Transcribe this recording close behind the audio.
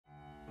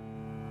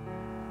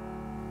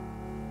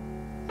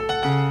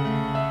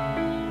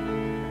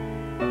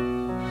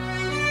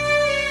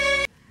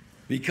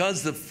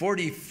Because the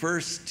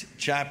 41st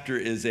chapter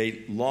is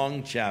a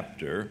long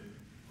chapter,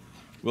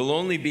 we'll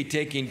only be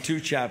taking two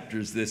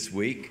chapters this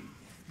week,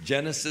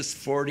 Genesis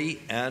 40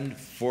 and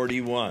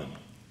 41.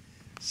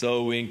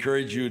 So we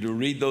encourage you to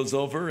read those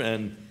over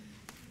and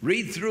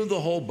read through the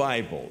whole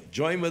Bible.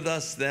 Join with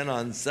us then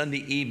on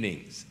Sunday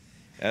evenings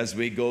as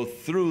we go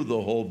through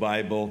the whole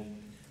Bible,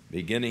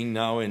 beginning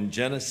now in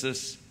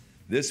Genesis,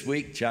 this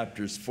week,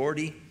 chapters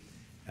 40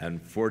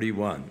 and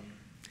 41.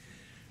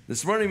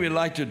 This morning, we'd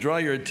like to draw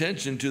your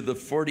attention to the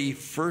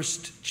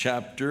 41st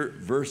chapter,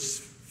 verse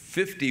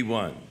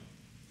 51.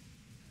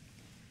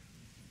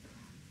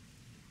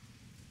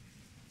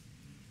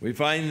 We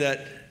find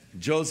that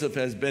Joseph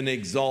has been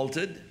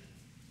exalted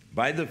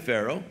by the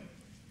Pharaoh,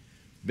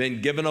 been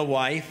given a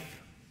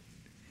wife.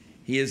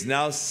 He is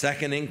now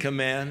second in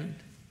command,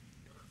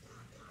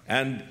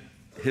 and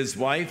his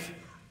wife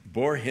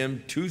bore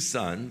him two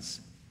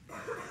sons.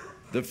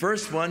 The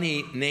first one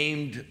he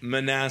named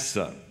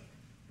Manasseh.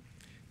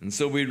 And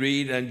so we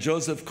read, and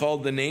Joseph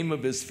called the name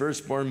of his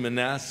firstborn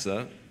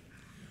Manasseh,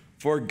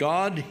 for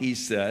God, he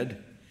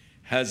said,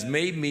 has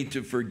made me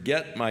to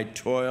forget my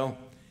toil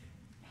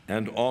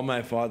and all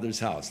my father's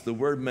house. The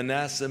word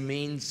Manasseh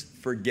means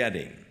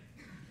forgetting.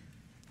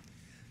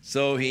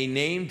 So he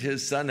named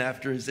his son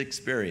after his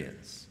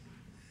experience.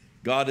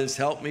 God has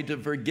helped me to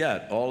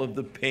forget all of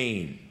the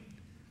pain,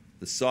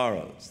 the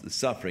sorrows, the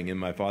suffering in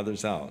my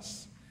father's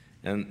house,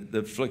 and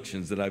the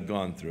afflictions that I've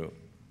gone through.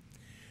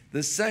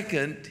 The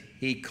second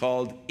he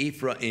called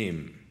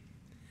EPHRAIM.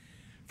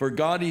 For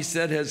God, he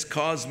said, has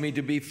caused me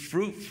to be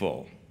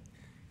fruitful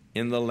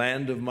in the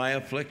land of my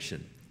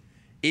affliction.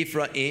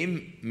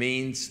 EPHRAIM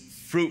means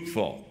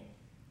fruitful.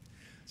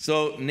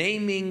 So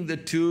naming the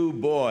two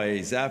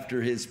boys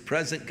after his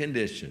present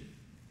condition,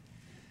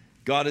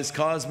 God has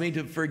caused me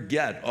to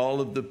forget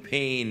all of the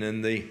pain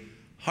and the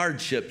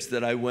hardships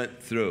that I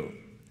went through.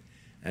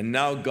 And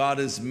now God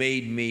has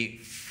made me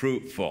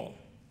fruitful.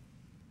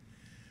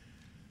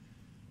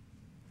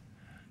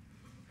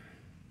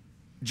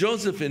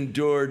 Joseph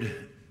endured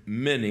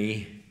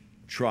many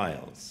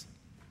trials.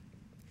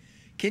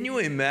 Can you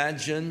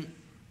imagine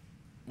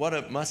what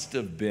it must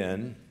have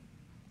been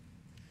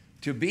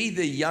to be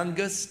the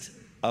youngest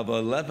of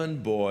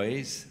 11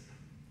 boys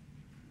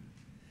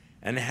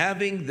and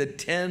having the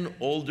 10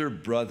 older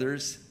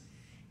brothers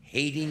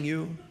hating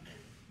you?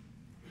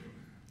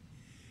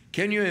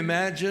 Can you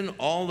imagine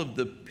all of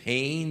the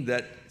pain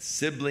that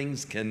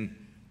siblings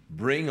can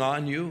bring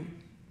on you?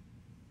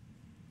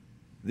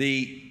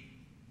 The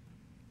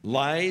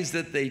lies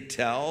that they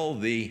tell,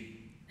 the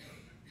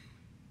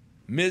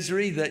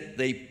misery that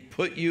they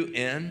put you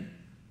in.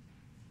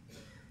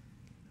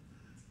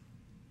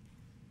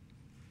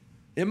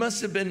 It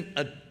must have been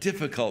a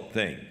difficult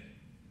thing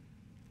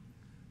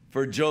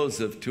for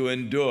Joseph to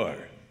endure,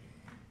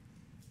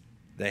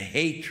 the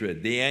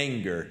hatred, the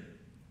anger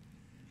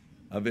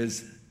of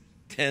his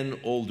 10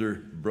 older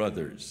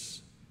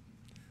brothers,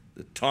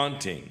 the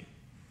taunting,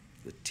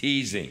 the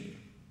teasing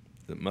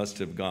that must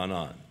have gone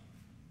on.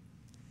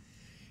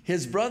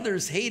 His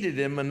brothers hated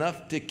him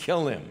enough to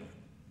kill him.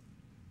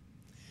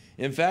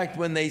 In fact,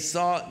 when they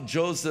saw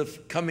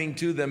Joseph coming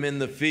to them in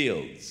the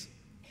fields,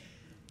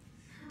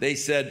 they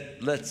said,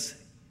 let's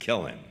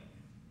kill him.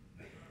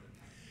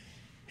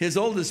 His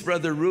oldest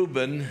brother,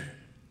 Reuben,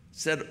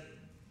 said,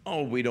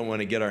 oh, we don't want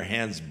to get our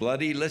hands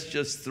bloody. Let's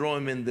just throw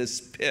him in this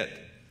pit.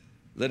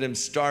 Let him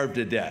starve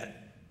to death.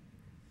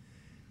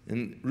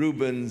 And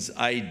Reuben's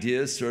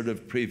idea sort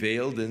of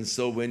prevailed, and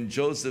so when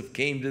Joseph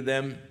came to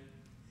them,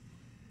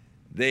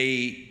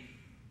 they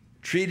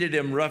treated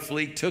him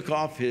roughly, took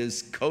off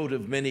his coat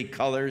of many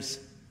colors,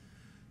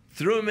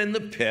 threw him in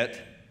the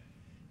pit,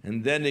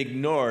 and then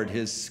ignored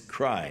his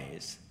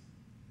cries.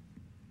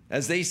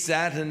 As they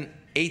sat and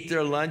ate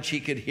their lunch, he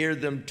could hear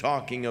them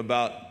talking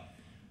about,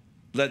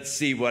 let's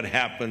see what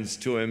happens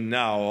to him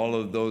now, all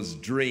of those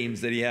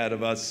dreams that he had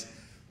of us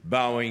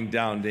bowing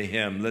down to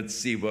him. Let's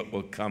see what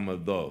will come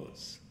of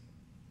those.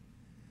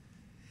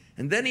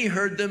 And then he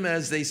heard them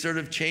as they sort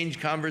of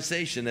changed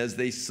conversation, as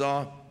they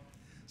saw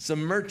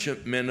some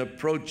merchantmen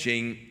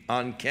approaching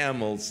on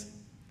camels,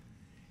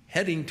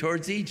 heading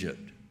towards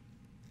Egypt.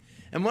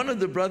 And one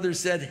of the brothers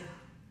said,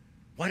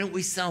 why don't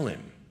we sell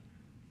him?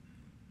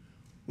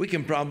 We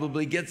can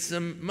probably get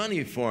some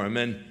money for him,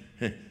 and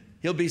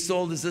he'll be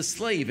sold as a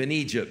slave in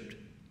Egypt.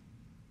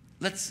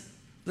 Let's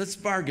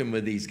bargain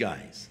with these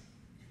guys.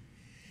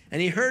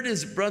 And he heard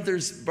his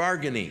brothers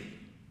bargaining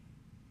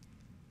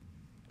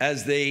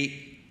as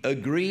they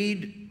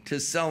agreed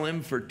to sell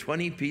him for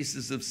 20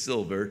 pieces of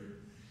silver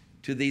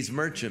to these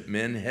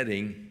merchantmen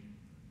heading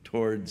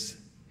towards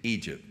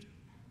Egypt.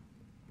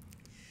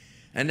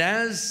 And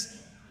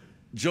as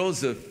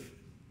Joseph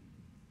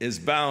is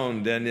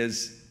bound and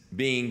is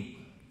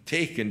being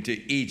taken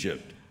to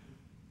Egypt,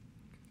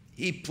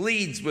 he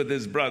pleads with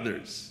his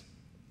brothers.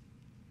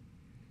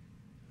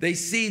 They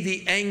see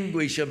the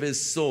anguish of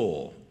his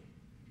soul,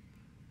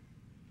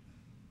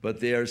 but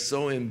they are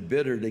so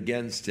embittered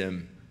against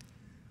him,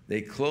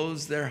 they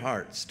close their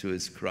hearts to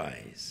his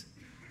cries.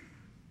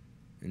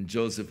 And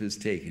Joseph is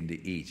taken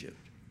to Egypt.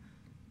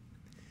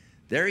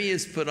 There he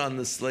is put on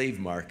the slave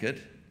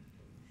market.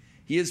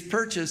 He is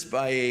purchased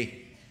by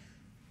a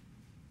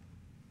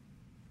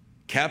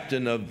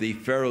captain of the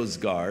Pharaoh's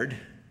guard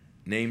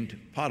named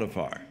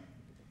Potiphar.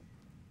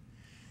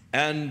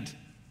 And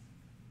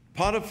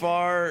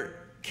Potiphar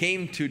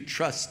came to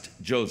trust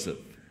Joseph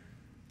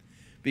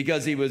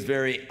because he was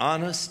very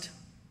honest,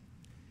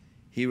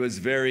 he was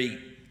very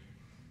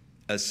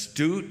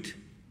astute,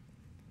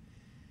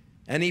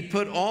 and he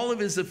put all of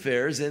his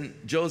affairs in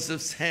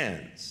Joseph's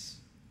hands.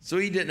 So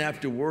he didn't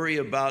have to worry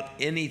about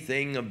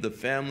anything of the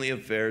family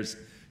affairs.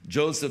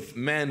 Joseph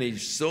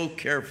managed so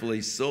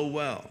carefully, so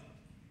well.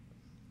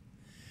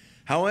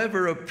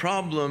 However, a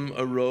problem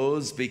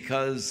arose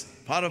because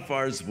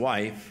Potiphar's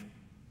wife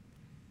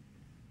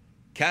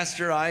cast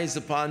her eyes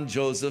upon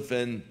Joseph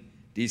and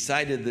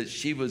decided that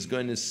she was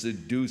going to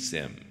seduce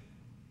him.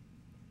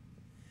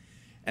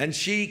 And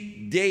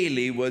she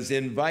daily was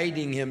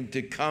inviting him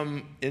to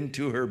come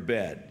into her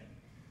bed.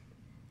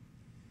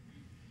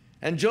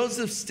 And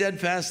Joseph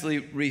steadfastly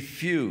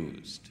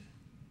refused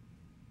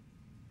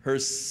her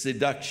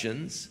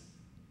seductions.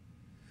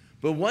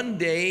 But one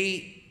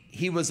day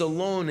he was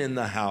alone in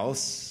the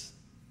house.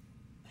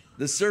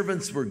 The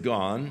servants were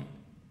gone.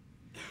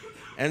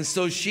 And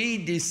so she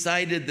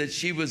decided that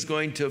she was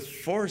going to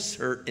force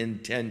her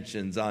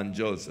intentions on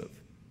Joseph.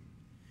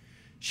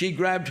 She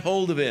grabbed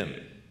hold of him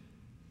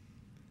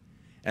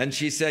and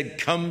she said,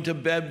 "Come to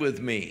bed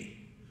with me."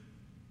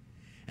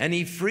 And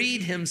he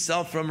freed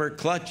himself from her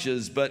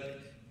clutches,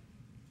 but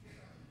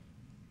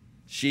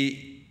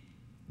she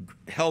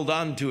held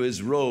on to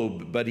his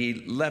robe, but he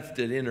left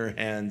it in her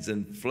hands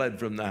and fled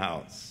from the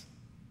house.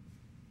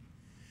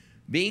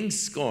 Being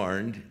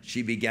scorned,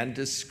 she began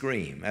to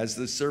scream. As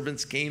the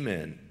servants came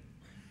in,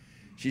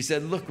 she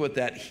said, "Look what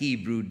that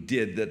Hebrew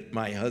did that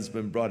my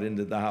husband brought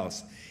into the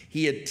house.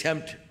 He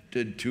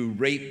attempted to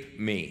rape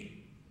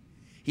me.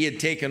 He had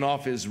taken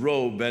off his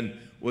robe and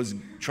was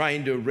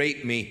trying to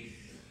rape me.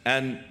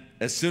 And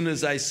as soon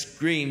as I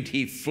screamed,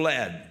 he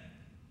fled,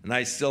 and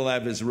I still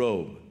have his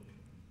robe."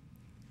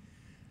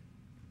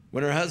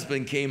 When her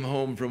husband came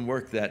home from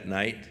work that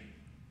night,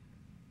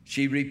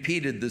 she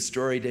repeated the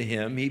story to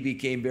him. He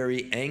became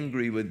very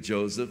angry with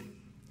Joseph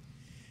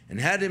and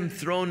had him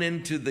thrown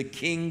into the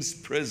king's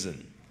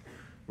prison,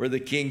 where the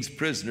king's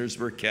prisoners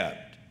were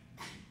kept.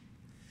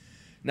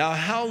 Now,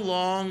 how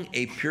long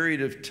a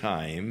period of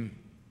time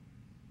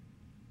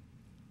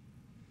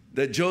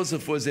that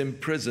Joseph was in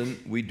prison,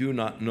 we do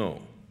not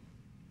know.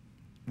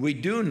 We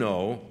do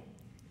know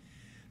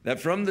that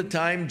from the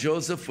time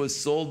Joseph was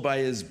sold by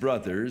his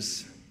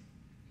brothers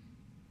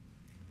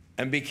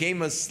and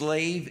became a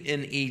slave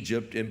in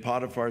Egypt in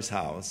Potiphar's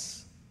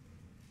house,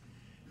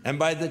 and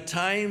by the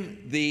time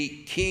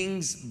the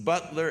king's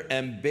butler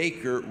and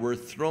baker were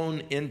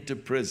thrown into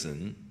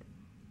prison,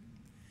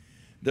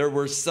 there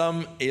were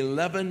some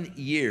 11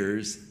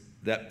 years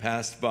that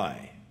passed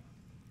by.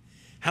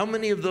 How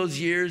many of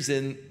those years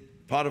in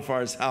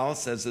Potiphar's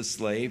house as a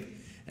slave,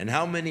 and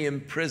how many in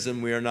prison,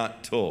 we are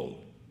not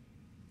told.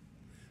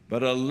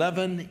 But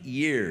 11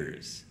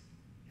 years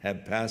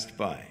have passed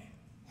by.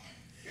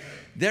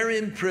 There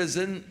in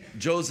prison,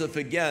 Joseph,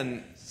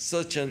 again,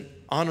 such an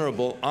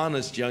honorable,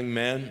 honest young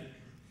man,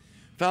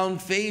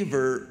 found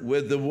favor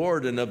with the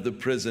warden of the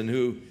prison,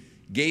 who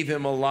gave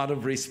him a lot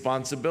of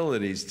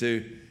responsibilities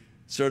to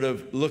sort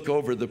of look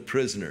over the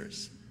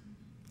prisoners.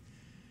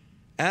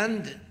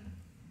 And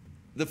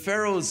the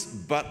Pharaoh's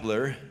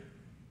butler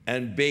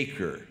and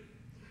baker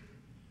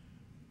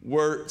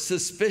were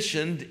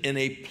suspicioned in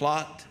a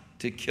plot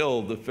to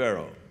kill the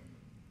Pharaoh.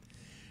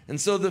 And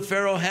so the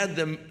Pharaoh had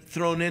them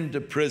thrown into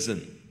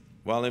prison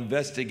while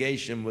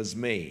investigation was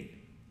made.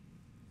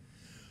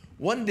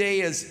 One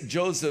day, as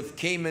Joseph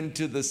came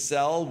into the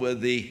cell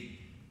with the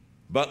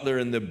butler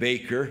and the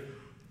baker,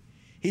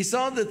 he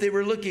saw that they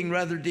were looking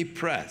rather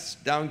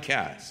depressed,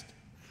 downcast.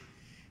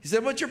 He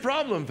said, "What's your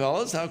problem,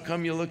 fellas? How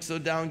come you look so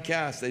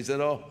downcast?" They said,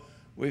 "Oh,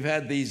 we've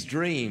had these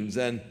dreams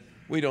and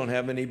we don't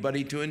have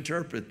anybody to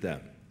interpret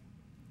them."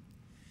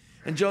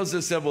 And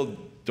Joseph said, "Well,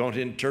 don't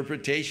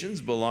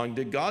interpretations belong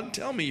to God?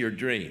 Tell me your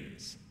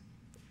dreams."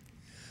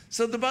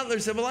 So the butler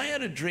said, "Well, I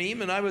had a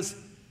dream, and I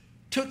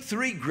took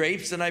 3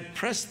 grapes and I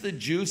pressed the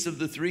juice of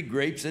the 3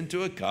 grapes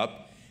into a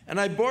cup, and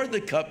I bore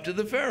the cup to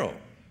the Pharaoh."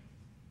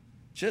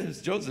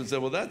 Joseph said,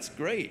 "Well, that's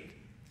great.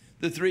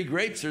 The 3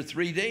 grapes are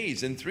 3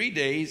 days. In 3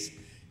 days,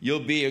 you'll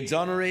be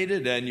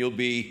exonerated and you'll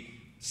be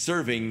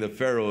serving the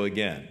Pharaoh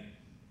again."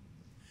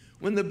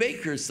 When the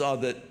baker saw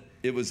that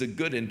it was a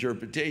good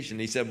interpretation,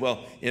 he said,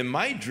 "Well, in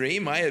my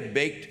dream, I had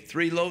baked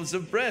 3 loaves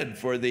of bread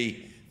for the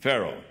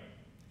Pharaoh.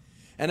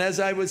 And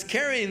as I was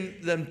carrying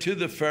them to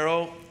the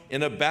Pharaoh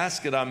in a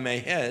basket on my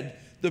head,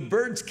 the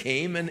birds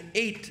came and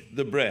ate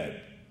the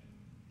bread."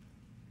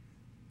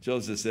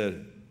 Joseph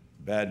said,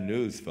 "Bad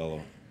news,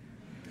 fellow.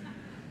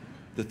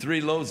 The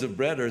 3 loaves of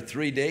bread are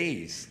 3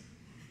 days.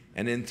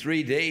 And in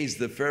 3 days,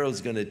 the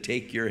Pharaoh's going to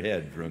take your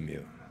head from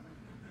you."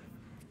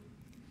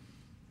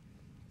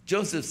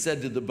 Joseph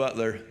said to the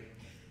butler,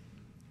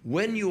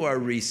 "When you are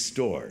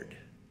restored,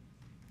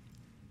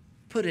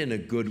 put in a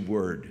good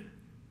word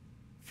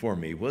for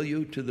me, will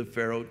you, to the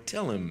Pharaoh?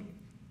 Tell him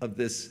of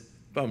this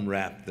bum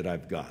rap that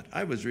I've got.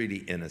 I was really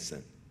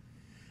innocent.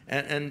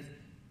 And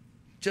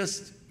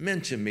just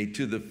mention me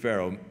to the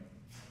Pharaoh.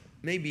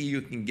 Maybe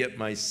you can get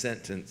my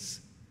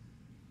sentence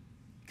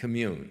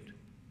communed.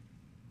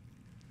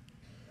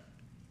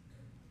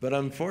 But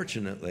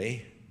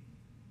unfortunately,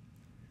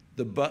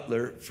 the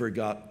butler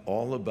forgot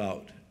all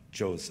about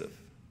Joseph.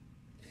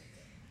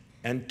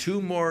 And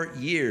 2 more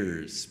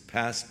years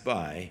passed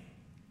by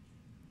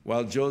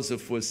while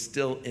Joseph was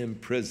still in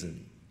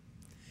prison.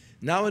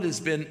 Now it has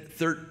been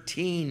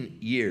 13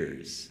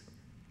 years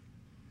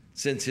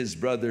since his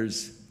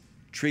brothers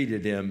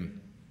treated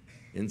him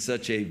in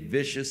such a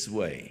vicious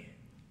way.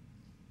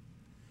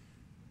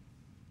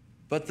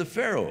 But the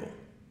Pharaoh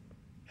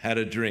had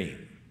a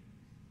dream.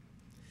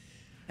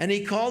 And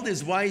he called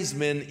his wise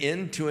men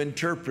in to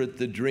interpret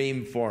the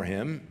dream for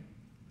him,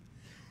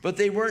 but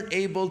they weren't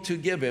able to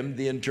give him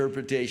the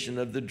interpretation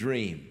of the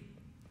dream.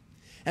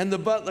 And the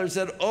butler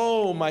said,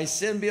 "Oh, my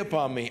sin be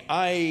upon me.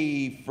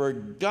 I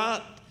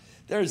forgot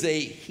there's a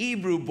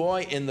Hebrew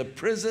boy in the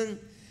prison,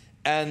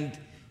 and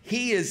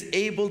he is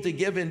able to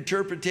give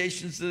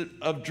interpretations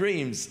of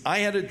dreams. I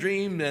had a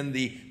dream, and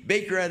the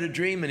baker had a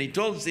dream, and he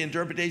told us the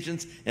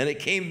interpretations, and it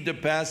came to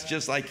pass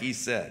just like he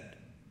said."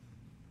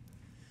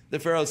 The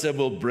Pharaoh said,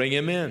 "Well, bring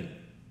him in."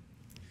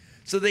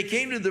 So they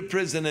came to the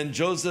prison, and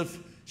Joseph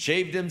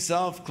shaved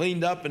himself,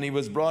 cleaned up, and he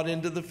was brought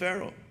into the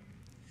Pharaoh.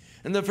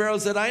 And the Pharaoh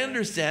said, "I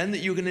understand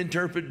that you can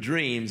interpret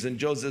dreams." And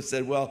Joseph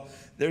said, "Well,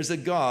 there's a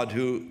God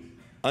who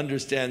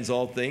understands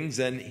all things,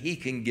 and he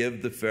can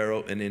give the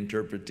Pharaoh an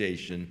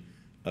interpretation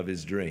of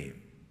his dream."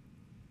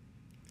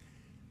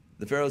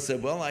 The Pharaoh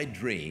said, "Well, I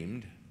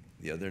dreamed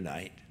the other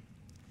night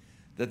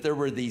that there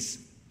were these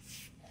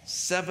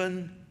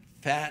 7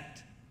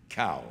 fat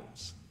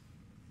cows,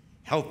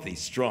 healthy,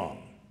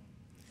 strong,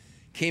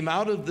 came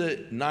out of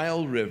the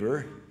Nile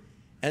River,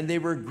 and they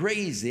were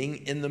grazing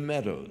in the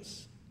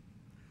meadows.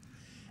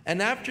 And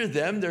after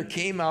them, there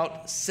came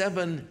out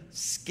 7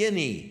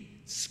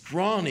 skinny,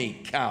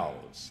 scrawny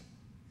cows.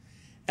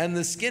 And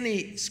the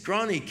skinny,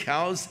 scrawny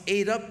cows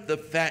ate up the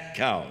fat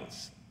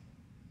cows,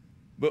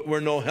 but were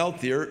no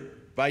healthier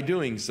by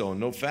doing so,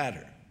 no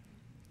fatter.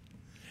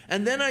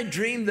 And then I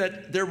dreamed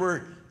that there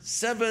were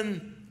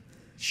 7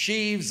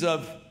 sheaves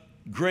of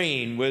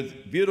grain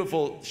with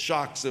beautiful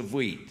shocks of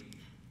wheat.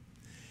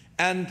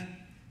 And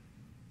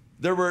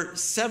there were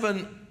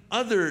 7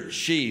 other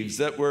sheaves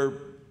that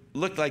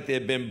looked like they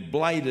had been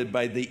blighted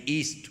by the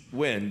east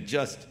wind,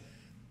 just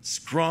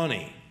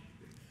scrawny.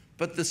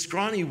 But the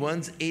scrawny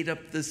ones ate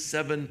up the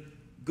 7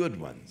 good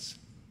ones."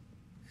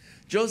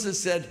 Joseph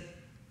said,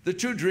 "The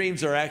 2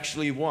 dreams are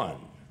actually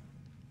one.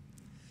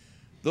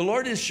 The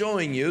Lord is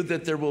showing you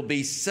that there will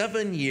be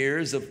 7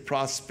 years of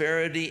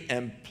prosperity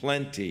and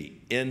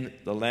plenty in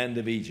the land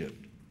of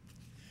Egypt.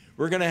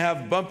 We're going to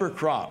have bumper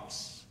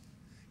crops,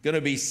 going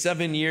to be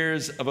 7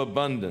 years of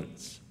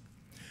abundance.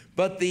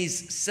 But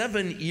these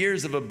 7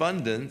 years of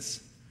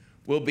abundance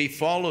will be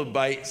followed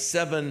by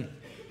 7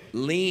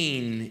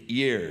 lean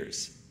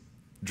years,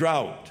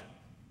 drought,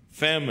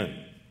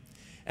 famine.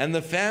 And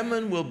the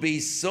famine will be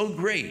so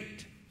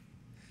great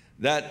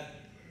that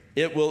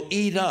it will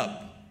eat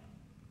up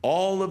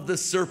all of the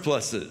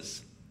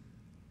surpluses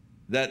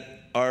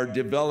that are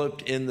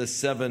developed in the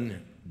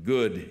 7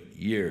 good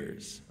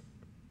years."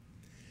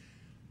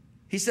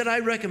 He said, "I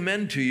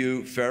recommend to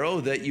you,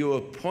 Pharaoh, that you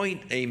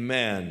appoint a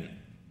man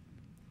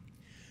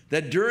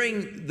that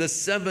during the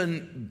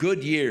 7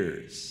 good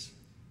years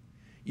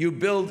you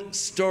build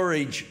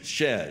storage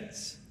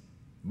sheds,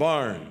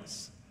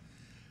 barns,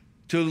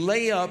 to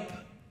lay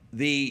up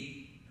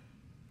the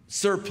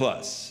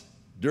surplus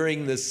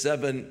during the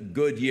 7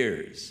 good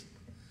years,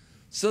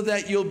 so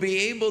that you'll be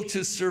able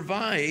to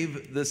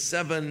survive the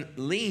 7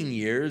 lean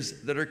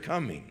years that are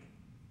coming."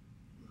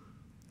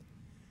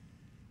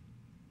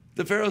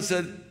 The Pharaoh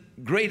said,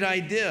 "Great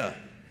idea."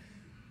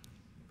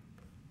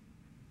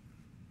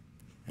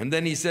 And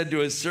then he said to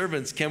his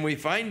servants, "Can we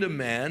find a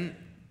man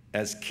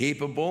as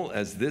capable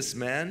as this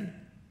man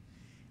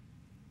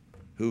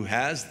who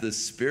has the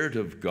Spirit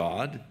of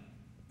God?"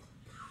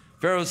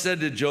 Pharaoh said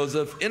to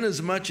Joseph,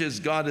 "Inasmuch as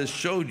God has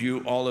showed you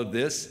all of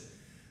this,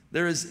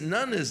 there is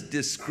none as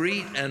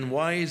discreet and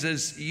wise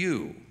as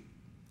you.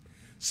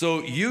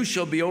 So you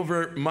shall be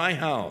over my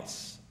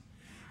house,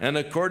 and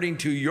according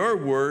to your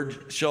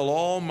word shall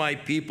all my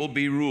people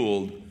be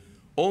ruled.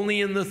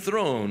 Only in the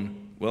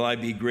throne will I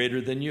be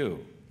greater than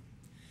you."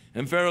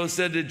 And Pharaoh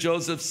said to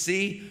Joseph,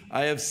 "See,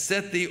 I have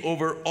set thee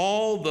over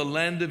all the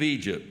land of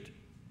Egypt."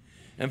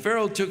 And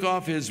Pharaoh took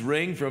off his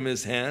ring from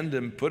his hand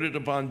and put it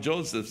upon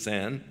Joseph's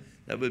hand.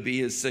 That would be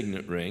his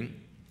signet ring.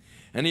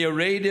 And he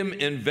arrayed him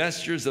in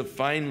vestures of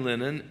fine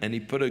linen, and he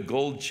put a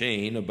gold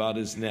chain about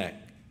his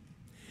neck.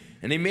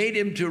 And he made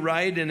him to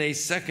ride in a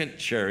 2nd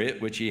chariot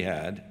which he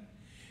had.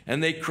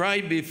 And they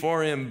cried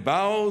before him,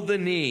 "Bow the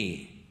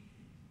knee."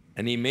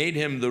 And he made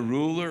him the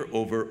ruler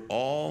over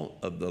all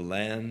of the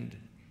land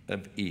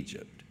of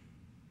Egypt.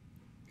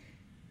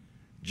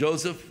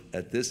 Joseph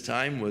at this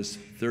time was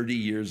 30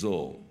 years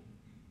old.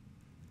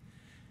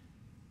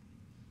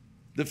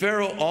 The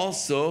Pharaoh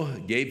also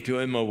gave to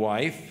him a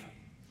wife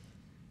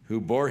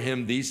who bore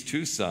him these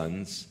two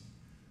sons.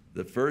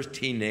 The first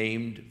he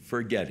named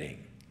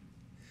Forgetting.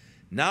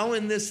 Now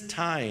in this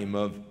time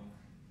of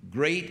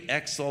great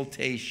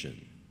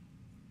exaltation,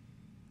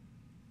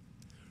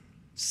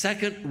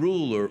 second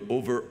ruler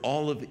over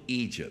all of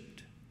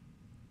Egypt,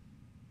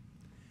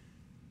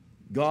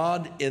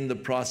 God in the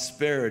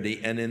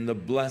prosperity and in the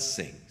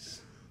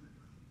blessings,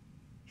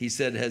 he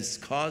said, has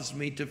caused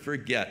me to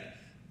forget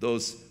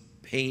those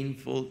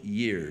painful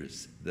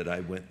years that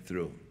I went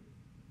through.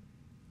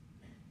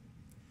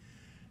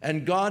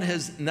 And God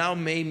has now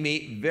made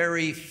me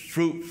very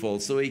fruitful.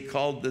 So he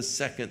called the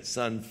second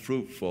son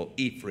fruitful,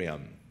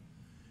 EPHRAIM,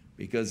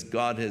 because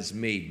God has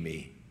made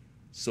me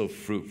so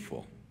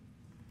fruitful.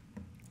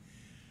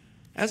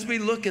 As we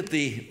look at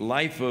the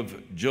life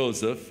of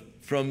Joseph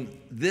from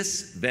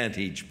this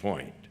vantage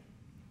point,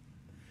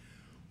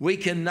 we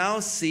can now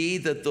see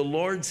that the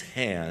Lord's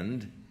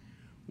hand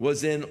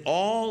was in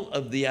all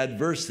of the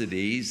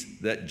adversities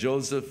that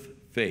Joseph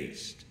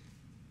faced.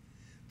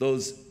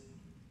 Those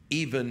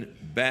even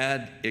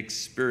bad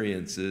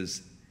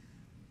experiences,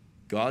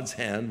 God's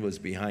hand was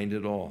behind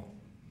it all.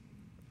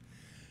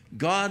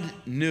 God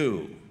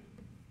knew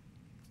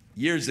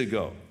years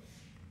ago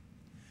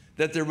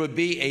that there would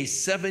be a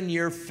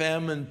 7-year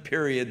famine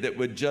period that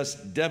would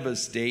just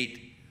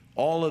devastate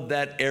all of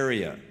that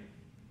area.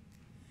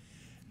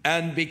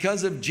 And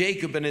because of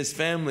Jacob and his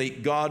family,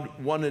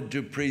 God wanted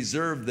to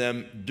preserve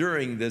them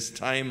during this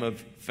time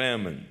of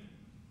famine.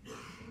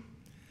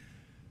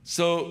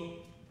 So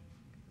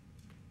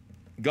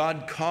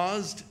God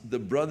caused the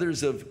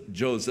brothers of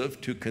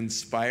Joseph to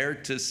conspire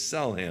to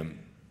sell him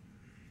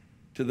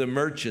to the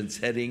merchants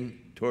heading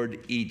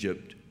toward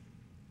Egypt,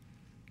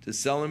 to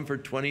sell him for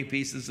 20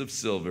 pieces of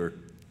silver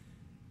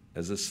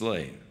as a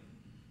slave.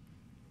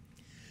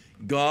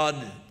 God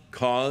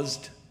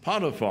caused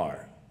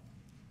Potiphar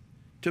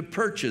to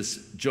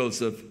purchase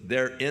Joseph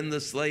there in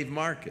the slave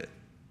market.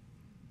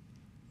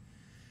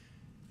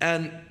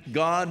 And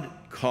God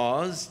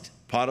caused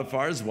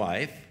Potiphar's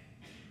wife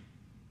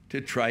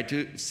to try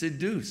to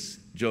seduce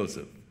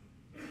Joseph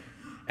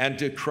and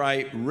to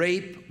cry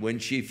rape when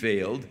she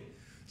failed,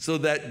 so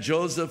that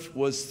Joseph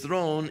was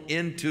thrown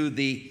into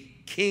the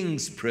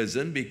king's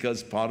prison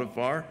because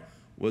Potiphar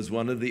was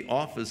one of the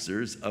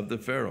officers of the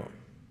Pharaoh.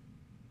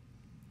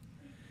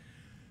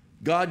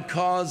 God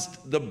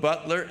caused the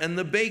butler and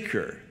the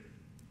baker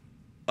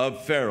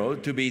of Pharaoh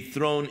to be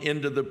thrown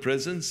into the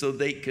prison so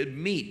they could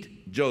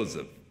meet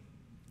Joseph.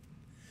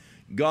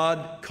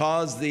 God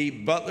caused the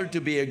butler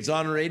to be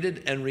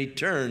exonerated and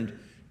returned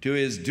to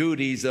his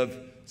duties of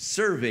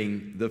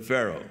serving the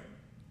Pharaoh.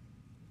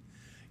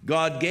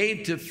 God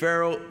gave to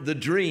Pharaoh the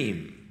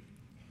dream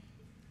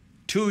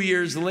 2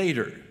 years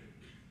later,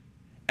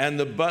 and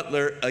the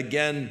butler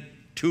again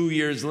 2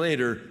 years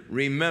later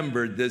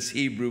remembered this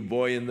Hebrew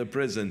boy in the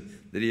prison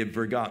that he had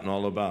forgotten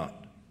all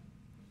about.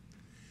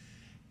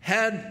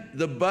 Had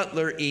the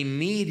butler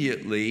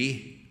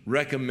immediately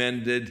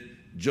recommended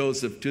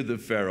Joseph to the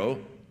Pharaoh,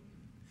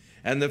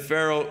 and the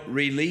Pharaoh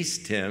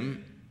released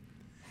him,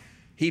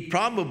 he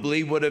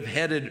probably would have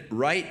headed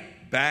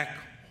right back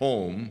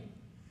home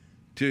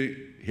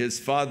to his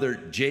father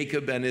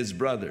Jacob and his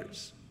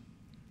brothers.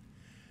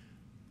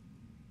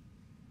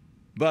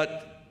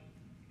 But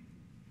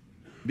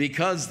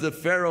because the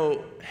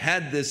Pharaoh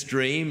had this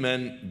dream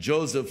and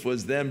Joseph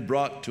was then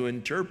brought to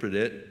interpret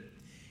it,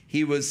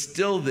 he was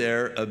still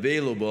there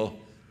available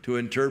to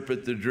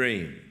interpret the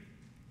dream.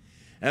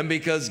 And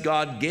because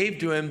God gave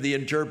to him the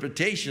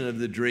interpretation of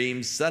the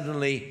dream,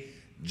 suddenly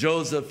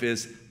Joseph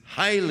is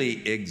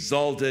highly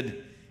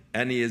exalted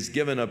and he is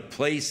given a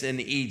place in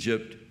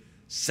Egypt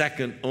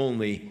second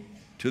only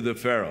to the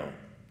Pharaoh.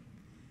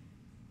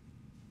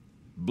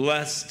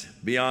 Blessed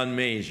beyond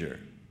measure.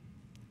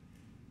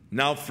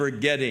 Now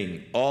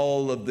forgetting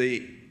all of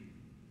the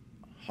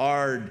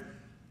hard,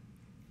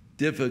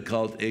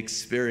 difficult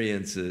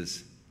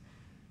experiences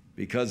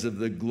because of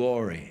the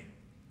glory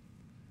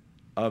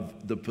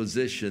of the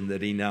position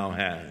that he now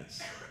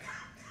has.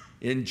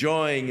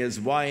 Enjoying his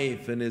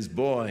wife and his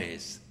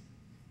boys,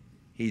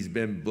 he's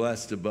been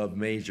blessed above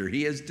measure.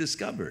 He has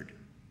discovered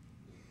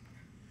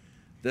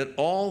that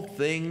all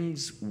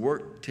things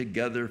work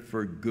together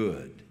for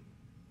good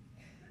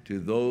to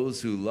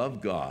those who love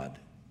God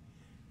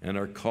and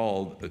are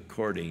called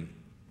according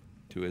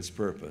to his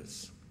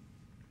purpose.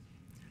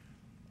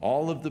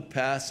 All of the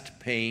past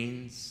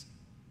pains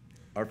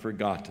are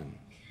forgotten.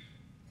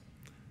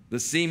 The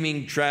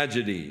seeming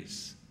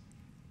tragedies,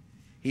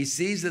 he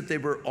sees that they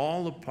were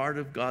all a part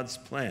of God's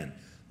plan.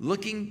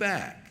 Looking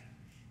back,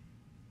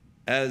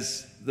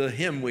 as the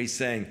hymn we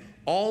sang,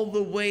 all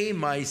the way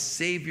my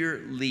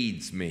Savior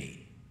leads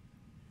me,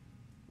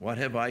 what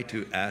have I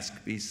to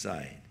ask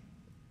beside?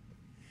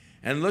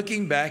 And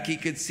looking back, he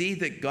could see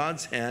that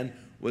God's hand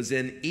was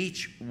in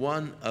each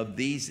one of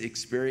these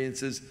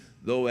experiences,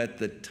 though at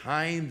the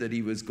time that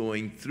he was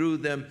going through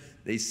them,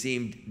 they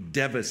seemed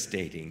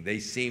devastating. They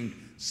seemed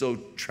so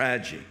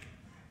tragic.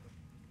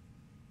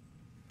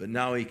 But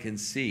now he can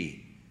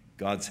see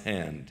God's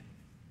hand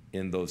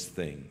in those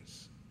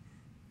things.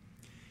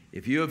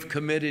 If you have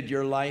committed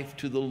your life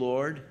to the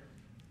Lord,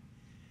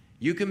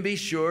 you can be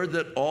sure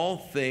that all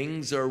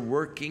things are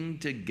working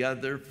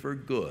together for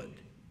good.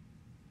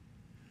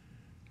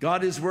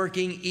 God is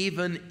working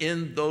even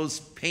in those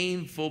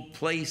painful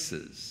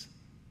places,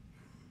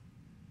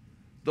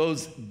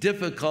 those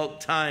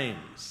difficult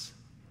times.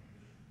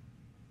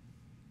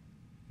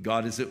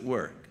 God is at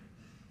work.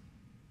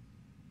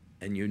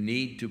 And you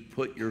need to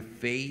put your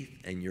faith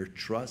and your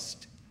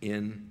trust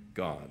in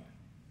God.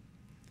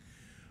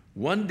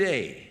 One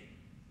day,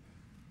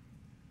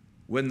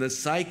 when the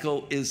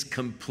cycle is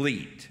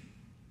complete,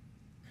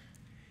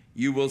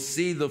 you will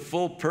see the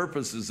full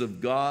purposes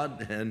of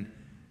God, and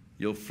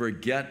you'll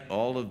forget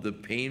all of the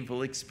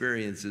painful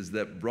experiences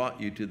that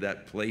brought you to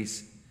that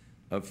place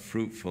of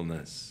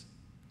fruitfulness.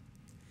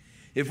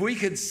 If we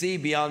could see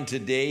beyond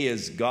today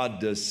as God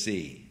does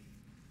see,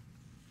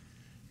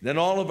 then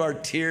all of our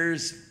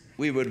tears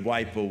we would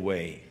wipe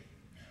away.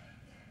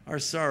 Our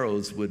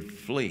sorrows would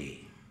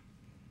flee.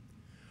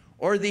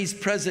 Or these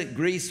present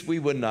griefs we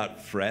would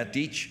not fret.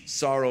 Each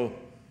sorrow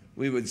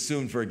we would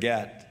soon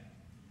forget,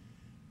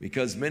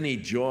 because many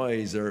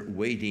joys are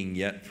waiting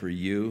yet for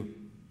you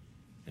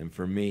and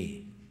for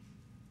me.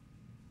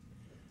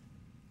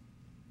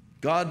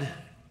 God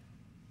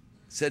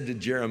said to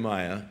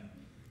Jeremiah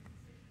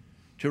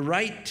to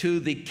write to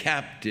the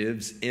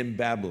captives in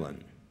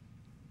Babylon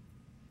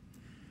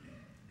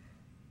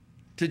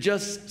to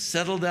just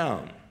settle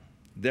down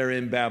there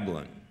in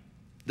Babylon.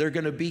 They're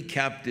going to be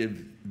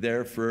captive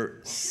there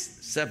for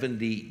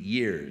 70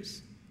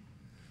 years.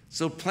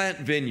 So plant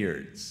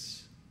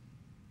vineyards.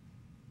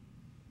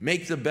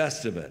 Make the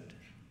best of it.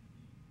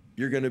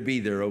 You're going to be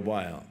there a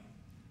while.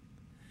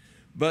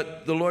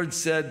 But the Lord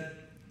said,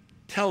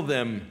 tell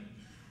them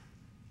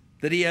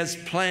that He has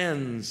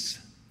plans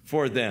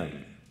for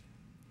them.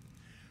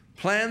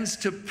 Plans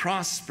to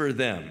prosper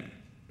them,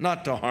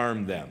 not to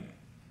harm them.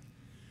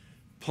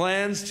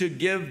 Plans to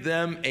give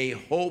them a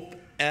hope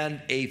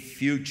and a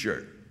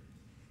future.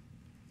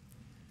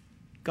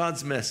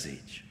 God's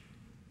message.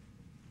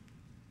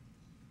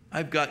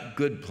 I've got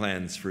good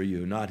plans for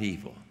you, not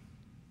evil.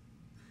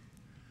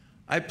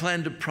 I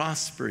plan to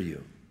prosper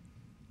you.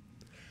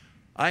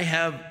 I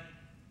have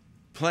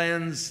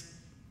plans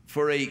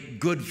for a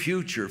good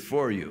future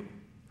for you.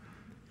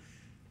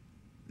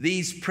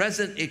 These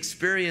present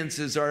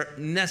experiences are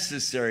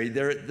necessary.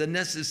 They're the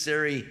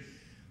necessary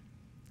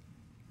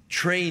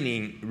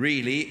training,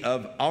 really,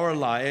 of our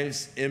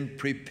lives in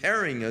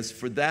preparing us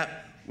for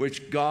that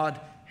which God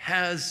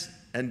has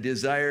and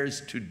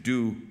desires to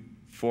do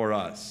for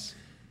us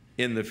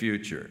in the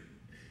future.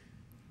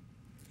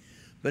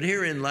 But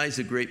herein lies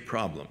a great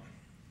problem.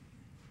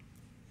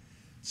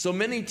 So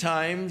many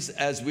times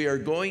as we are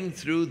going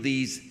through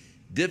these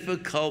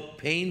difficult,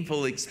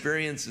 painful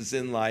experiences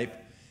in life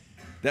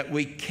that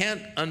we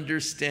can't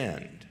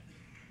understand,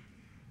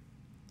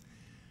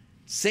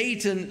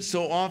 Satan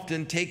so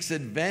often takes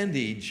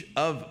advantage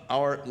of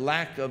our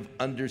lack of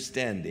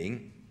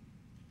understanding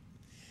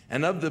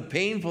and of the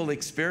painful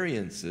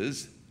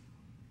experiences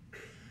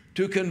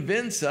to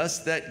convince us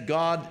that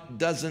God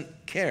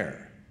doesn't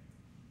care,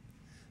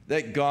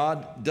 that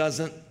God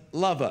doesn't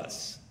love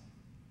us.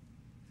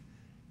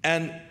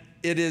 And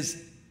it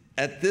is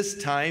at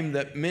this time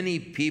that many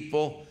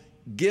people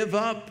give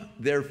up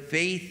their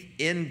faith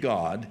in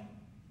God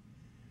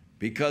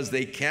because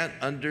they can't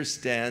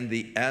understand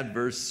the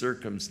adverse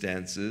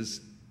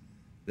circumstances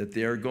that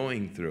they are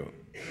going through.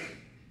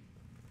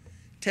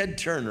 Ted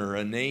Turner,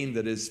 a name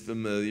that is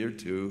familiar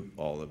to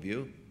all of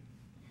you,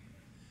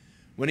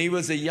 when he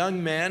was a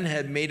young man,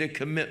 had made a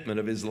commitment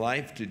of his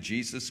life to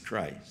Jesus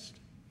Christ.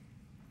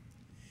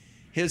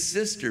 His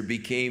sister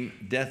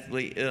became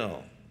deathly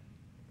ill,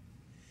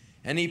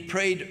 and he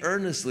prayed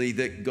earnestly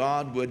that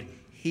God would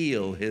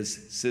heal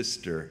his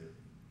sister,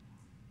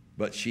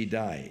 but she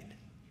died.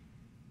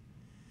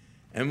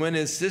 And when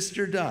his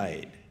sister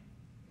died,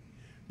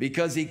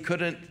 because he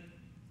couldn't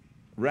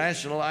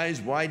rationalize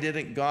why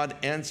didn't God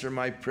answer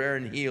my prayer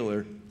and heal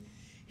her,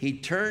 he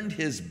turned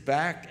his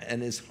back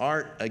and his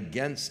heart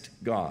against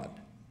God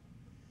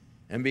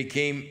and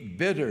became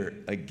bitter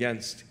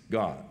against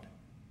God.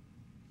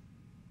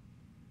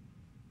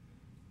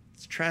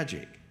 It's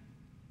tragic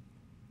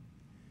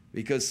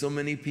because so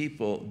many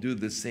people do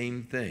the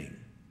same thing.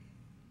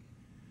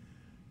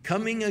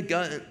 Coming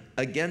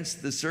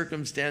against the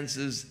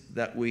circumstances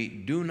that we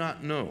do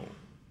not know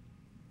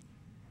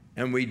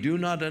and we do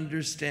not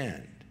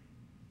understand,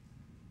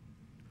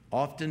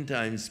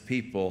 oftentimes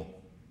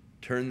people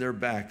turn their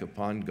back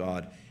upon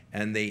God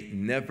and they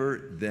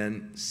never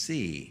then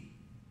see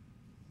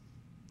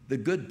the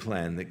good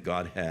plan that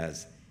God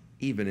has,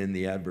 even in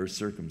the adverse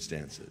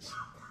circumstances.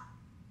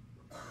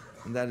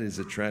 And that is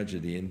a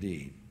tragedy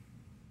indeed.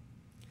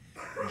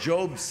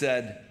 Job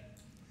said,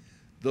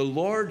 "The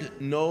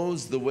Lord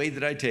knows the way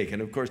that I take."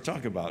 And of course,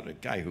 talk about a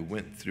guy who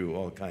went through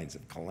all kinds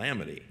of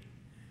calamity.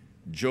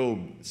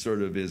 Job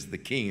sort of is the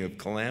king of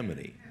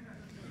calamity.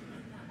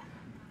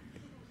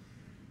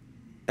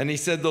 And he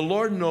said, "The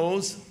Lord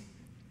knows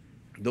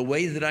the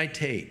way that I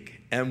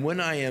take. And when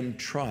I am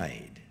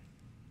tried,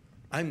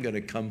 I'm going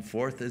to come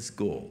forth as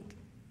gold.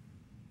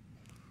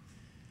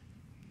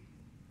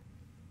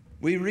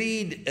 We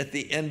read at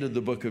the end of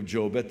the book of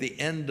Job, at the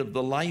end of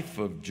the life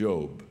of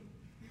Job,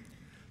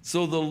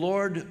 so the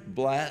Lord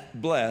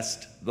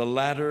blessed the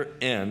latter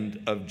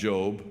end of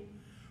Job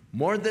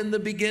more than the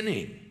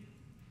beginning.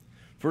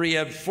 For he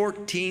had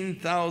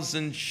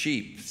 14,000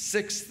 sheep,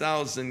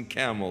 6,000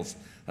 camels,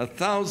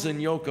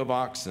 1,000 yoke of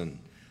oxen,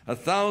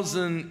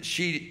 1,000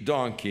 she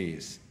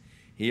donkeys.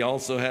 He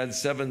also had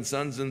 7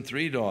 sons and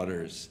 3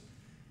 daughters.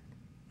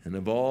 And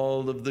of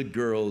all of the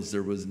girls,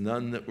 there was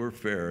none that were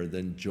fairer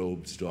than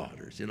Job's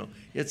daughters. You know,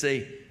 it's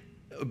a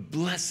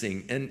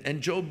blessing.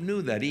 And Job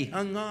knew that. He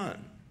hung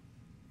on.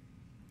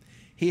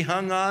 He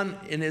hung on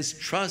in his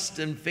trust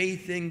and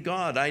faith in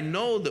God. I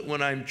know that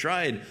when I'm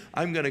tried,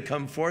 I'm going to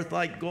come forth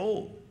like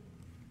gold.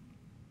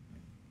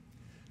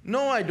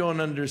 No, I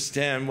don't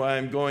understand why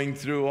I'm going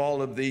through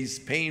all of these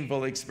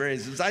painful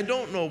experiences. I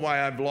don't know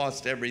why I've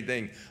lost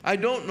everything. I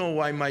don't know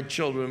why my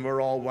children were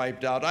all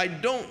wiped out. I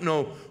don't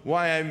know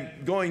why I'm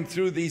going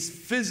through these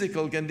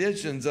physical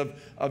conditions of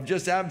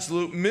just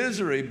absolute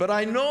misery. But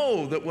I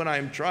know that when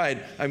I'm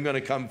tried, I'm going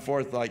to come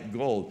forth like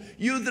gold.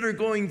 You that are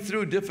going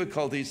through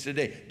difficulties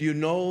today, do you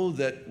know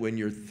that when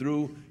you're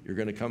through, you're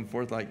going to come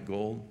forth like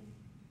gold?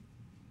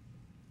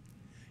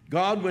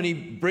 God, when he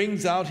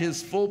brings out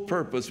his full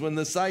purpose, when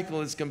the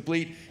cycle is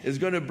complete, is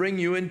going to bring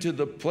you into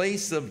the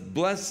place of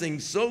blessing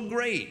so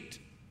great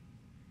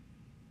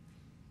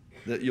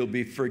that you'll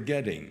be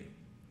forgetting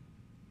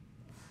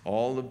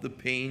all of the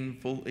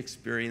painful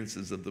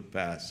experiences of the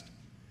past.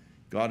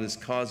 God has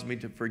caused me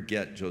to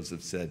forget,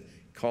 Joseph said.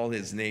 Call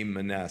his name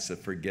Manasseh,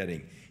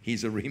 forgetting.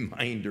 He's a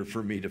reminder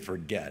for me to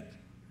forget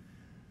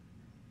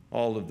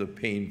all of the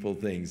painful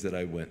things that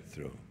I went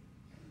through.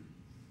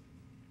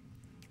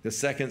 The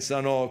second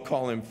son, oh,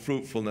 call him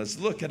fruitfulness.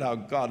 Look at how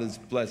God has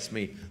blessed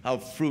me, how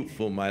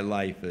fruitful my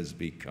life has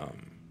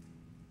become.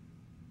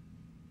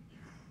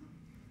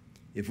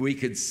 If we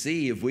could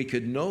see, if we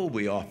could know,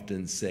 we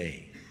often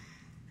say.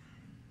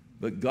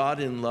 But God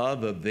in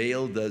love a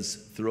veil does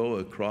throw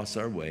across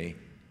our way.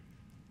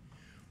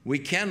 We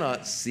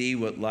cannot see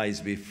what lies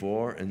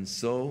before, and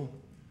so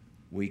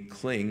we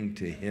cling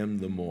to him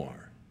the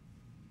more.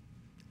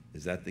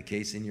 Is that the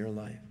case in your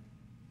life?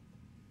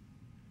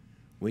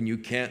 When you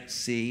can't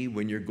see,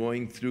 when you're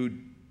going through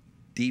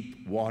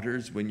deep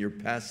waters, when you're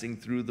passing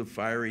through the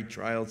fiery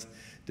trials,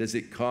 does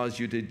it cause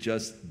you to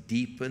just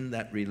deepen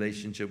that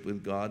relationship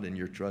with God and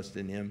your trust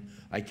in him?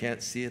 I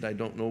can't see it, I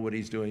don't know what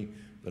he's doing,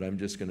 but I'm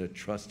just going to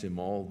trust him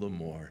all the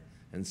more.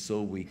 And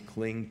so we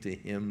cling to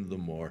him the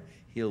more.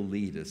 He'll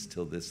lead us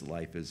till this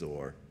life is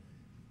o'er.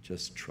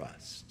 Just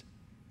trust.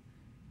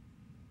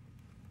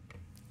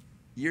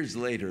 Years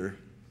later,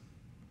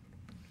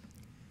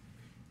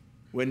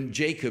 when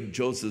Jacob,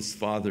 Joseph's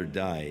father,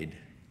 died,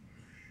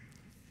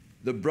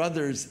 the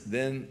brothers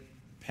then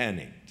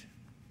panicked.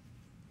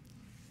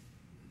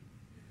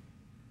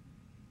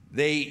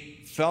 They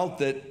felt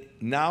that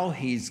now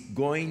he's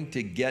going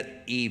to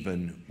get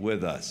even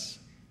with us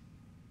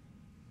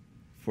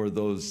for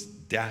those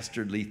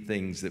dastardly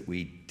things that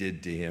we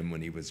did to him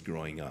when he was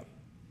growing up.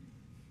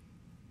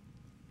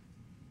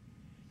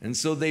 And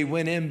so they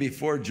went in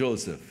before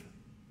Joseph.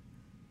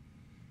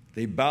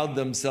 They bowed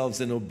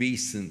themselves in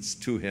obeisance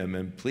to him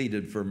and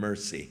pleaded for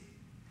mercy.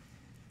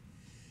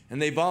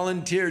 And they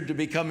volunteered to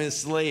become his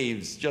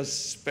slaves,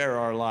 just spare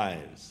our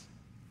lives.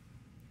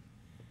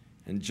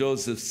 And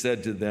Joseph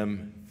said to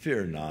them,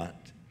 fear not,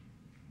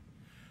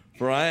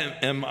 for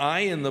am I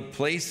in the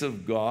place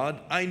of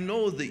God? I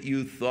know that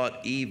you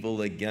thought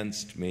evil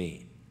against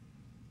me,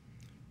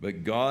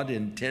 but God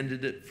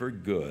intended it for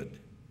good,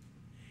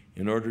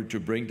 in order to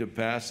bring to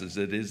pass, as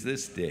it is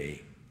this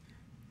day,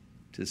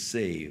 to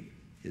save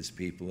his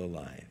people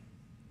alive.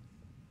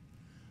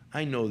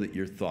 I know that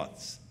your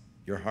thoughts,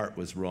 your heart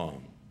was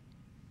wrong.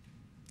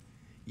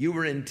 You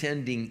were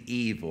intending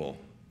evil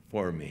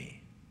for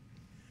me,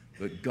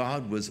 but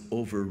God was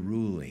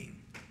overruling,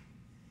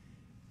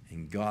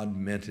 and God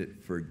meant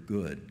it for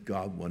good.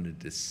 God wanted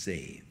to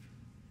save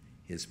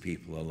his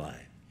people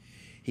alive.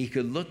 He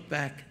could look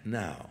back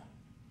now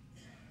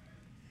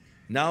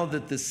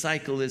that the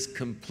cycle is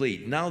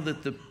complete, now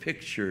that the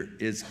picture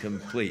is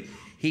complete.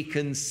 He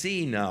can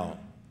see now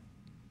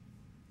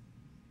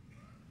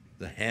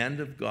the hand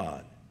of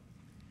God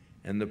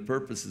and the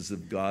purposes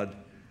of God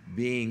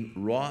being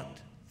wrought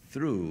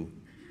through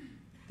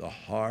the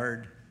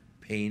hard,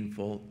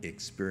 painful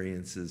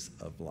experiences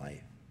of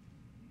life.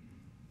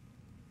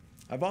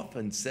 I've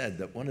often said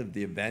that one of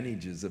the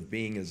advantages of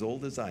being as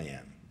old as I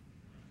am,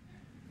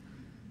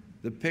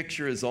 the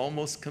picture is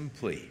almost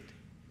complete.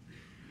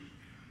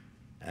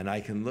 And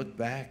I can look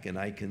back and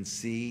I can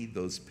see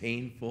those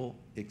painful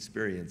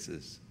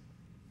experiences,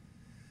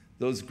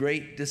 those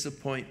great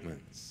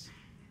disappointments,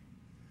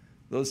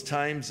 those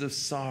times of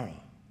sorrow,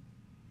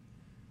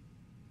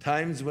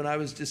 times when I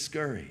was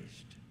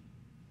discouraged,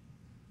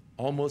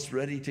 almost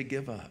ready to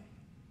give up.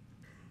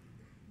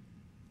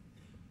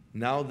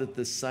 Now that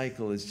the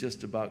cycle is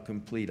just about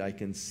complete, I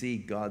can see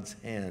God's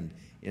hand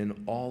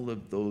in all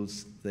of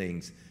those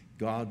things.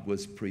 God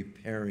was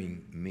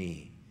preparing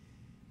me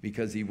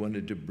because he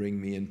wanted to bring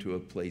me into a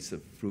place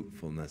of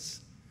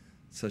fruitfulness,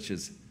 such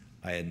as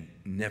I had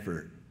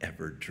never,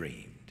 ever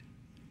dreamed.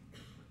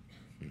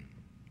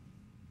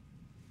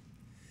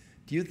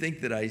 Do you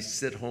think that I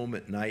sit home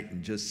at night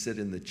and just sit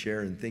in the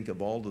chair and think of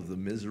all of the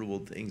miserable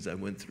things I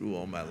went through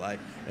all my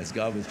life as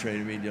God was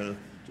training me,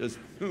 just,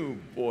 oh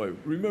boy,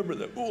 remember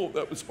that, oh,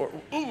 that was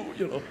horrible,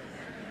 oh,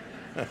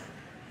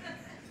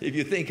 If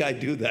you think I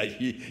do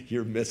that,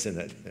 you're missing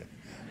it.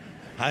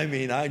 I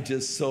mean, I'm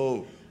just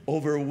so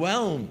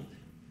overwhelmed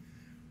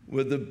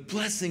with the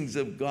blessings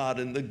of God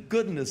and the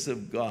goodness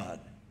of God.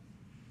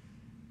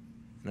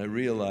 And I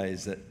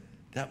realized that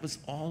that was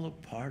all a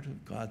part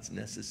of God's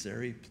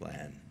necessary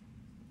plan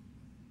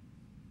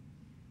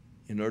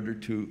in order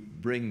to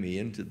bring me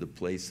into the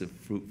place of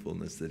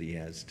fruitfulness that he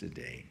has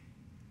today.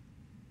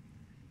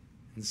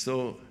 And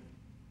so,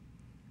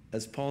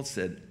 as Paul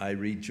said, I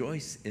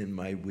rejoice in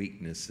my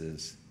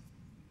weaknesses.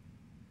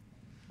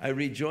 I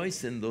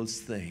rejoice in those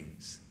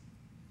things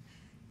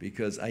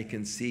because I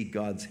can see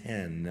God's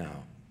hand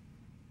now.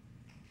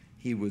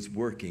 He was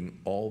working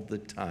all the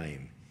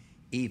time,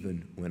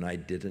 even when I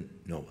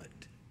didn't know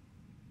it.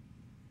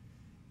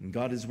 And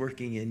God is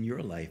working in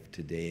your life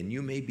today, and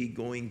you may be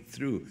going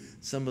through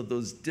some of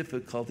those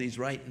difficulties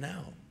right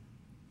now.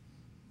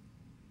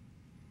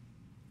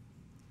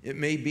 It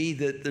may be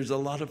that there's a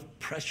lot of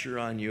pressure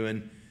on you,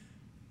 and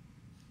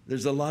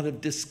there's a lot of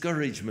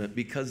discouragement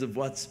because of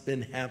what's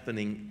been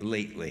happening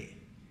lately.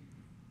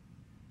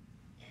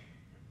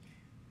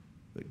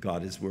 But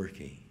God is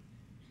working.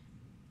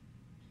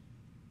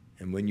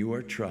 And when you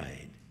are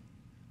tried,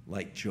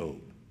 like Job,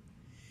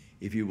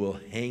 if you will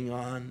hang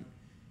on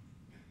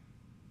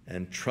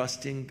and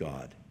trust in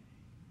God,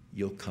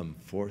 you'll come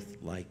forth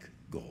like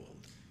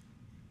gold.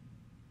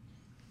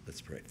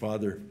 Let's pray.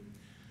 Father,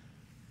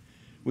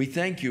 we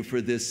thank you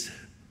for this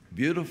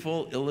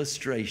beautiful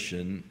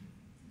illustration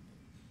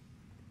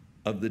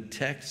of the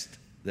text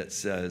that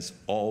says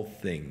all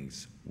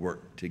things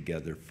work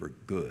together for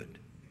good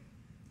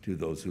to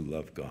those who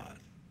love God.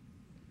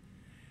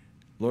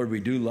 Lord, we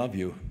do love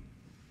you.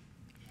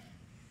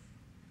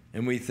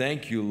 And we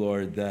thank you,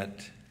 Lord,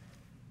 that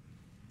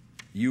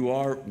you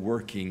are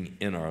working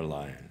in our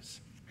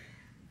lives.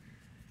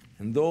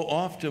 And though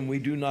often we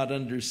do not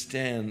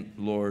understand,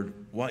 Lord,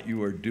 what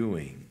you are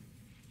doing,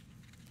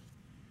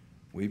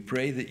 we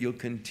pray that you'll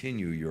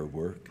continue your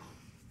work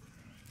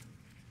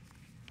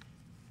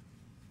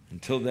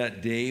until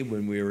that day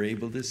when we are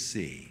able to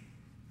see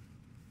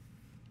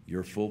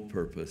your full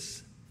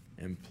purpose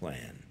and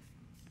plan.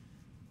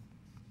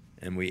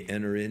 And we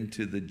enter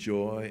into the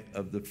joy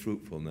of the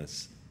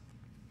fruitfulness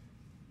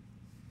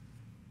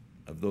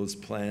of those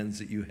plans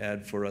that you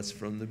had for us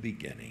from the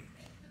beginning.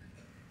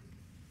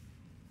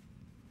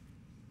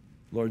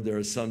 Lord, there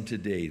are some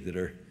today that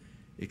are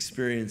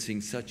experiencing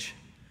such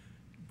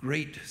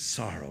great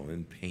sorrow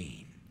and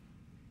pain,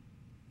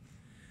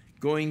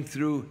 going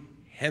through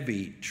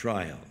heavy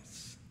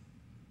trials.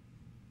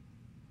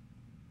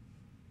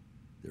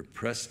 They're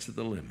pressed to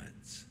the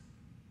limits.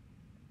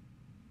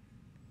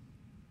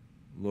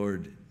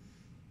 Lord,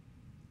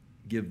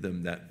 give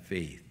them that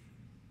faith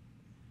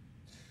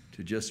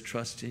to just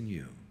trust in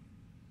you,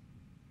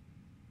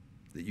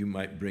 that you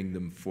might bring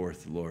them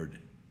forth, Lord,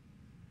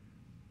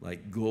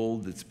 like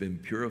gold that's been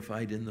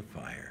purified in the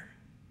fire.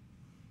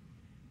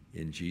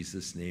 In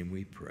Jesus' name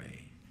we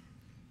pray.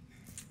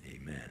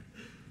 Amen.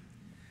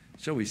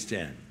 Shall we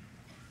stand?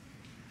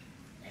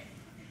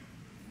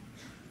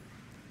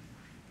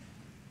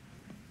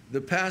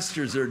 The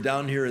pastors are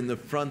down here in the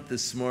front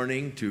this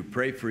morning to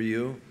pray for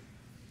you.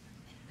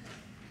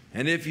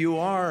 And if you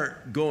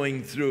are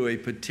going through a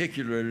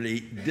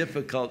particularly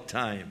difficult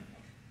time,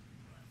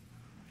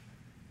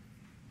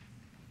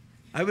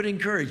 I would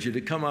encourage you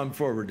to come on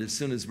forward as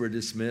soon as we're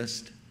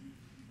dismissed.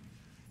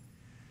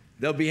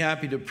 They'll be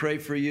happy to pray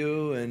for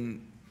you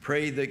and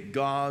pray that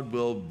God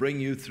will bring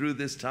you through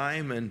this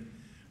time and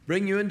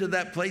bring you into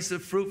that place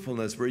of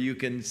fruitfulness where you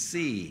can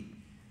see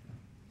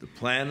the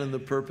plan and the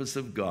purpose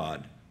of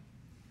God,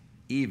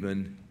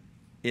 even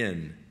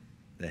in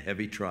the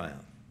heavy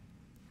trial.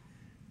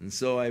 And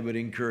so I would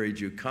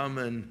encourage you, come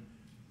and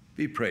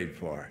be prayed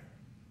for.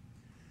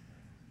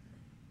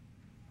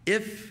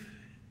 If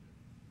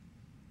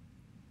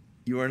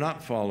you are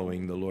not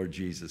following the Lord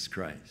Jesus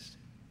Christ,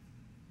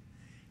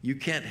 you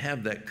can't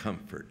have that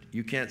comfort.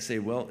 You can't say,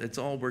 well, it's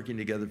all working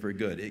together for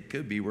good. It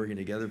could be working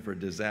together for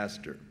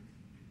disaster.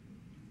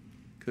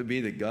 Could be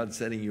that God's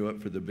setting you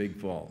up for the big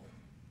fall.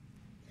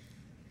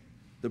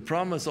 The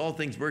promise, all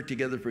things work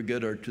together for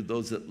good, are to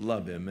those that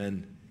love him,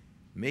 and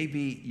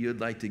maybe you'd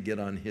like to get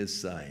on his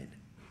side.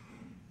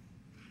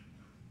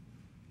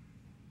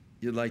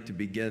 You'd like to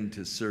begin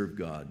to serve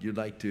God. You'd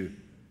like to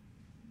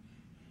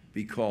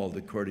be called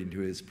according to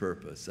his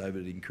purpose. I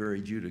would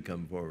encourage you to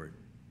come forward.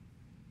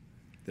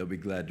 They'll be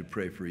glad to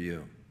pray for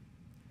you.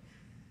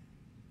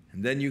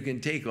 And then you can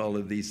take all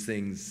of these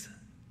things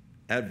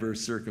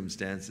adverse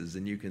circumstances,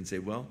 and you can say,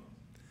 well,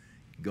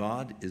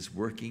 God is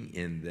working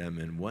in them,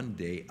 and one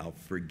day I'll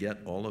forget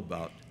all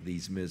about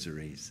these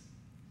miseries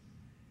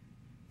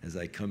as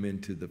I come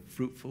into the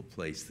fruitful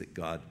place that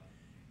God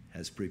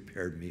has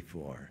prepared me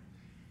for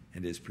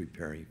and is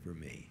preparing for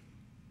me.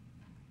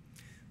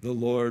 The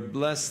Lord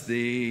bless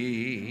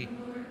thee,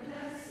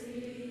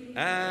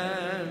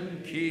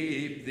 and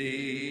keep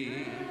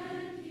thee.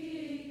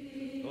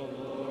 The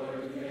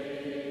Lord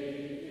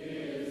make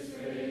his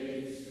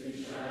face to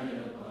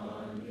shine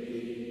upon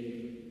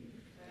thee,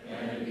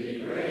 and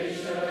be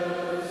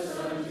gracious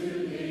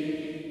unto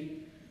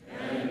thee,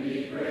 and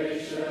be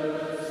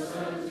gracious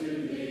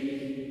unto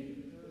thee.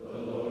 The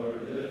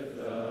Lord lift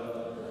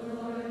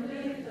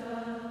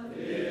up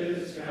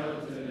his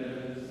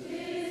countenance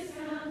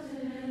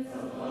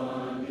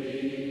upon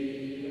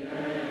thee,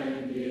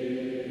 and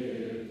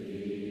give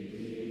thee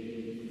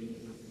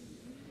peace.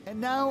 And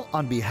now,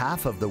 on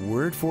behalf of the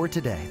Word for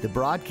Today, the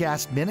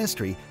broadcast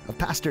ministry of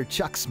Pastor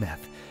Chuck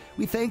Smith,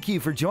 we thank you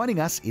for joining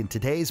us in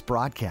today's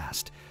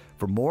broadcast.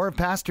 For more of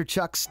Pastor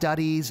Chuck's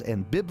studies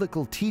and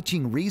biblical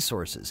teaching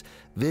resources,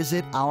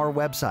 visit our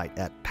website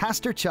at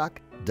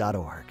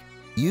pastorchuck.org.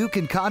 You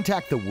can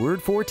contact the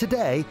Word for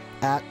Today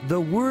at The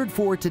Word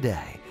for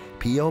Today,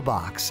 P.O.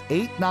 Box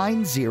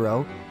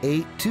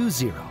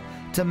 890820,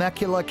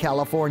 Temecula,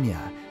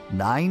 California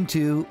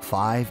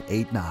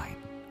 92589.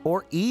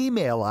 Or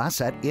email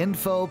us at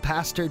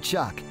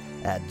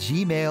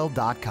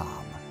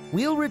infopastorchuck@gmail.com.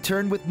 We'll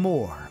return with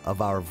more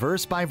of our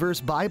verse-by-verse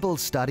Bible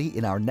study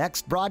in our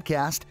next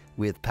broadcast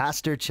with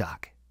Pastor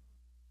Chuck.